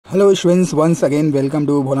Hello students, once again welcome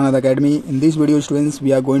to Bholanatha Academy. In this video students,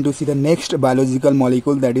 we are going to see the next biological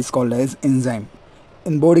molecule that is called as enzyme.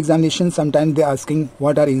 In board examination, sometimes they are asking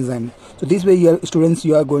what are enzymes. So this way students,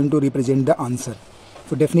 you are going to represent the answer.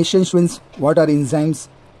 So definition students, what are enzymes?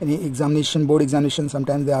 Any examination, board examination,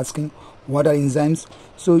 sometimes they are asking what are enzymes.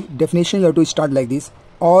 So definition you have to start like this: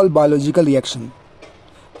 all biological reaction.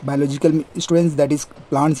 Biological students, that is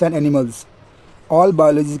plants and animals. All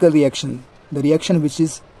biological reaction, the reaction which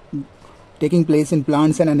is taking place in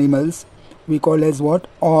plants and animals, we call as what?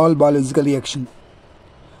 All biological reaction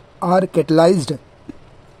are catalyzed,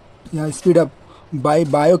 speed up by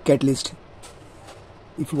biocatalyst.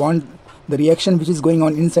 If you want the reaction which is going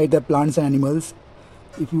on inside the plants and animals,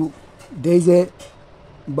 there is a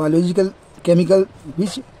biological chemical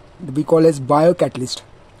which we call as biocatalyst.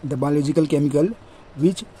 The biological chemical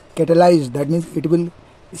which catalyzed, that means it will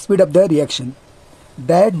speed up the reaction.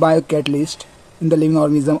 That biocatalyst in the living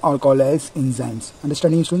organism are called as enzymes.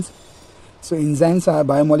 Understanding students? So enzymes are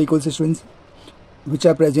biomolecules students which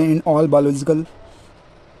are present in all biological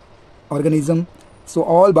organism. So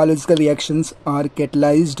all biological reactions are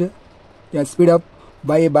catalyzed, speed up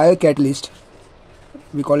by a biocatalyst.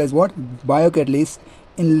 We call as what? Biocatalyst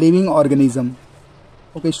in living organism.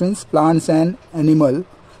 Okay students, plants and animal,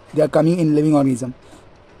 they are coming in living organism.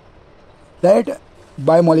 That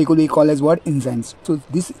biomolecule we call as what? Enzymes. So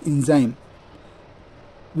this enzyme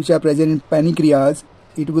which are present in pancreas,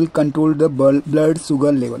 it will control the blood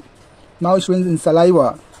sugar level. Now students, in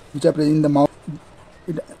saliva which are present in the mouth,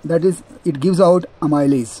 it gives out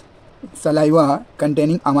amylase. Saliva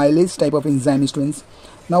containing amylase type of enzyme students.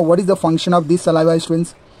 Now what is the function of this saliva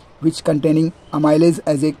students, which containing amylase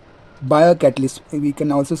as a biocatalyst? We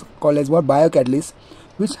can also call as what? Biocatalyst,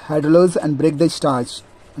 which hydrolyze and break the starch.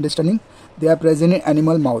 Understanding? They are present in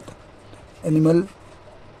animal mouth.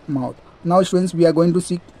 Now students, we are going to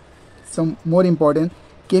see some more important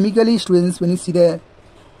chemically students. When you see the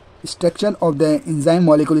structure of the enzyme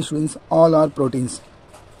molecule students, all are proteins.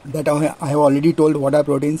 That I have already told what are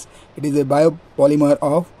proteins. It is a biopolymer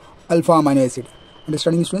of alpha amino acid.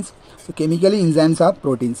 Understanding students? So chemically enzymes are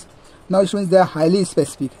proteins. Now students, they are highly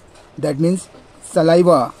specific. That means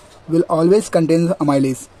saliva will always contain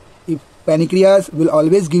amylase. If pancreas will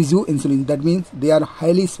always gives you insulin, that means they are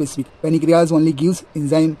highly specific. Pancreas only gives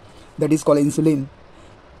enzyme that is called insulin.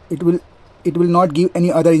 It will not give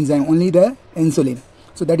any other enzyme, only the insulin.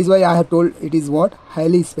 So that is why I have told it is what?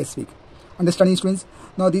 Highly specific. Understanding students?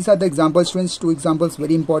 Now these are the examples students, two examples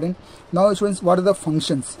very important. Now students, what are the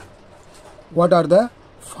functions? What are the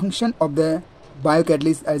function of the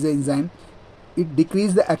biocatalyst as an enzyme? It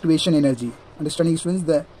decreases the activation energy. Understanding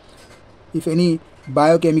students? If any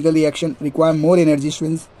biochemical reaction require more energy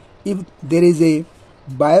students, if there is a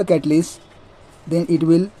biocatalyst, then it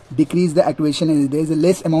will decrease the activation energy. There is a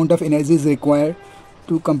less amount of energy is required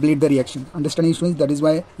to complete the reaction. Understanding students? That is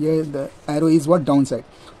why here the arrow is what? Downside.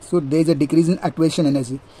 So there is a decrease in activation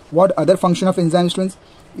energy. What other function of enzyme students?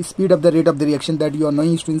 Is speed up the rate of the reaction, that you are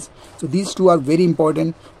knowing students. So these two are very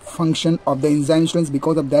important function of the enzyme students.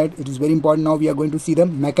 Because of that, it is very important. Now we are going to see the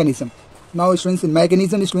mechanism. Now students, in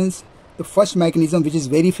mechanism students, the first mechanism which is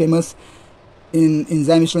very famous in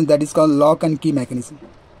enzyme students, that is called lock and key mechanism.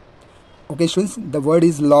 Okay students, the word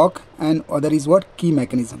is lock and other is what? Key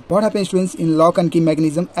mechanism. What happens students in lock and key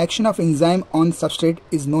mechanism? Action of enzyme on substrate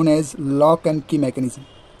is known as lock and key mechanism.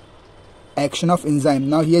 Action of enzyme.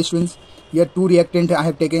 Now here students, here two reactant I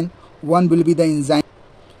have taken. One will be the enzyme,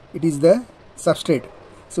 it is the substrate.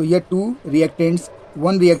 So here two reactants.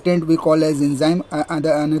 One reactant we call as enzyme and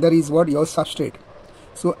another is what? Your substrate.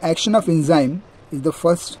 So action of enzyme is the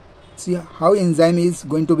first. See how enzyme is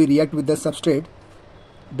going to be react with the substrate.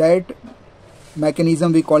 That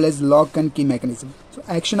mechanism we call as lock and key mechanism. So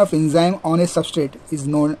action of enzyme on a substrate is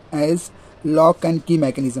known as lock and key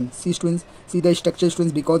mechanism. See students, see the structure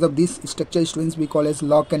students. Because of this structure students, we call as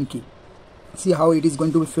lock and key. See how it is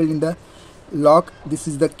going to be filled in the lock. This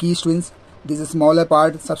is the key students. This is a smaller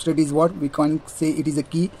part. Substrate is what? We can't say it is a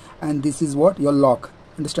key, and this is what? Your lock.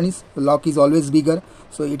 Understanding? The lock is always bigger.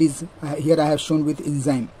 So it is here I have shown with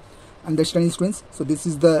enzyme. Understanding students? So this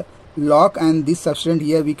is the lock and this substrate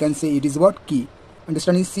here we can say it is what? Key.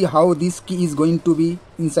 Understanding? See how this key is going to be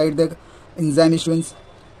inside the enzyme students.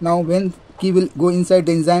 Now when key will go inside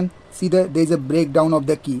the enzyme, see there is a breakdown of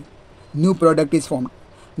the key. New product is formed.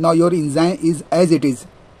 Now your enzyme is as it is.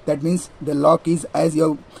 That means the lock is as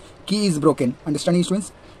your key is broken. Understanding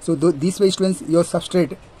students? So this way students, your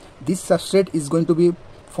substrate, this substrate is going to be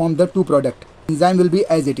form the two product. Enzyme will be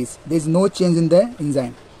as it is. There is no change in the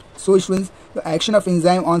enzyme. So students, the action of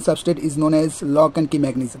enzyme on substrate is known as lock and key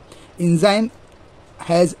mechanism. Enzyme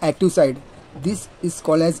has active side. This is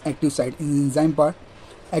called as active site in the enzyme part.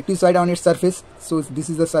 Active site on its surface. So this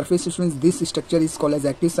is the surface, students. This structure is called as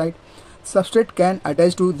active site. Substrate can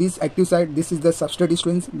attach to this active site. This is the substrate,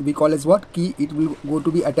 students. We call as what? Key. It will go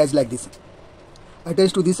to be attached like this.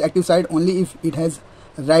 Attached to this active site only if it has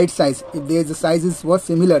right size. If there is a size is was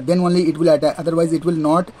similar, then only it will attach. Otherwise, it will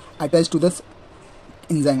not attach to this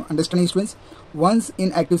enzyme. Understanding, students? Once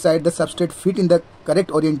in active site, the substrate fit in the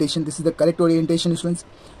correct orientation. This is the correct orientation, students.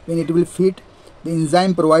 When it will fit, the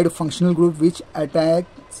enzyme provide a functional group which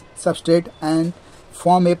attacks substrate and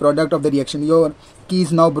form a product of the reaction. Your key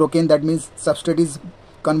is now broken. That means substrate is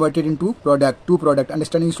converted into product. To product.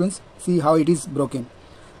 Understanding, students? See how it is broken.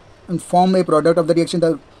 And form a product of the reaction.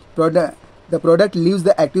 The product leaves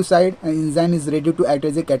the active site and enzyme is ready to act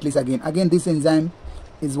as a catalyst again. Again, this enzyme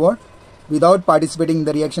is what? Without participating in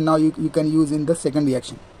the reaction, now you can use in the second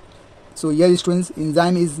reaction. So here, students,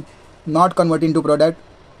 enzyme is not converted into product.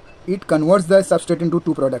 It converts the substrate into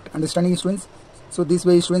two product. Understanding, students? So this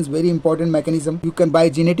way, students, very important mechanism. You can, by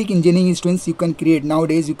genetic engineering, students, you can create,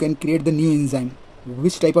 nowadays you can create the new enzyme.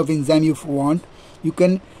 Which type of enzyme you want, you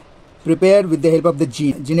can prepare with the help of the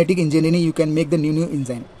genetic engineering. You can make the new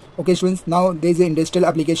enzyme. Okay, students, now there is an industrial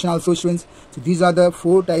application also, students. So these are the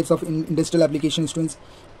 4 types of industrial application, students,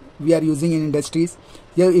 we are using in industries.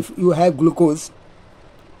 Here, if you have glucose,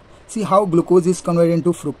 see how glucose is converted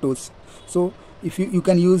into fructose. So if you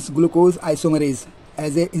can use glucose isomerase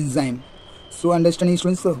as an enzyme. So understanding,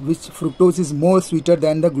 students, which fructose is more sweeter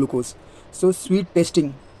than the glucose. So sweet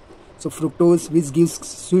testing. So fructose, which gives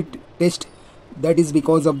sweet taste, that is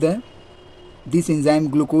because of this enzyme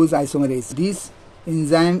glucose isomerase. This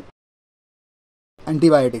enzyme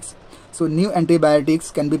antibiotics. So new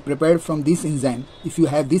antibiotics can be prepared from this enzyme. If you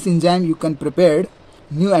have this enzyme, you can prepare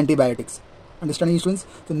new antibiotics. Understanding, students?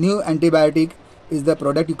 So new antibiotic is the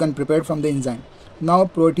product you can prepare from the enzyme. Now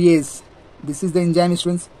protease. This is the enzyme,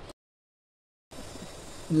 students.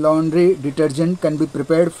 Laundry detergent can be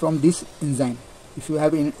prepared from this enzyme. If you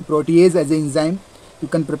have protease as an enzyme, you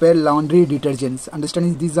can prepare laundry detergents.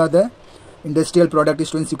 Understanding, these are the industrial product,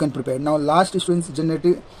 students, you can prepare. Now last, students,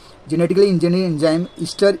 genetically engineered enzyme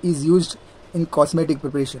ester is used in cosmetic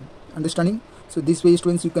preparation. Understanding? So this way,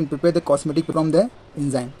 students, you can prepare the cosmetic from the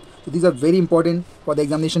enzyme. So these are very important for the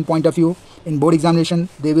examination point of view. In board examination,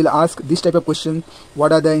 they will ask this type of question: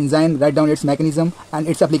 what are the enzyme? Write down its mechanism and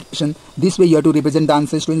its application. This way you have to represent the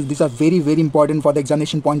answers, students. These are very, very important for the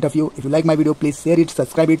examination point of view. If you like my video, please share it,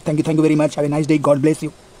 subscribe it. Thank you very much. Have a nice day. God bless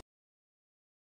you.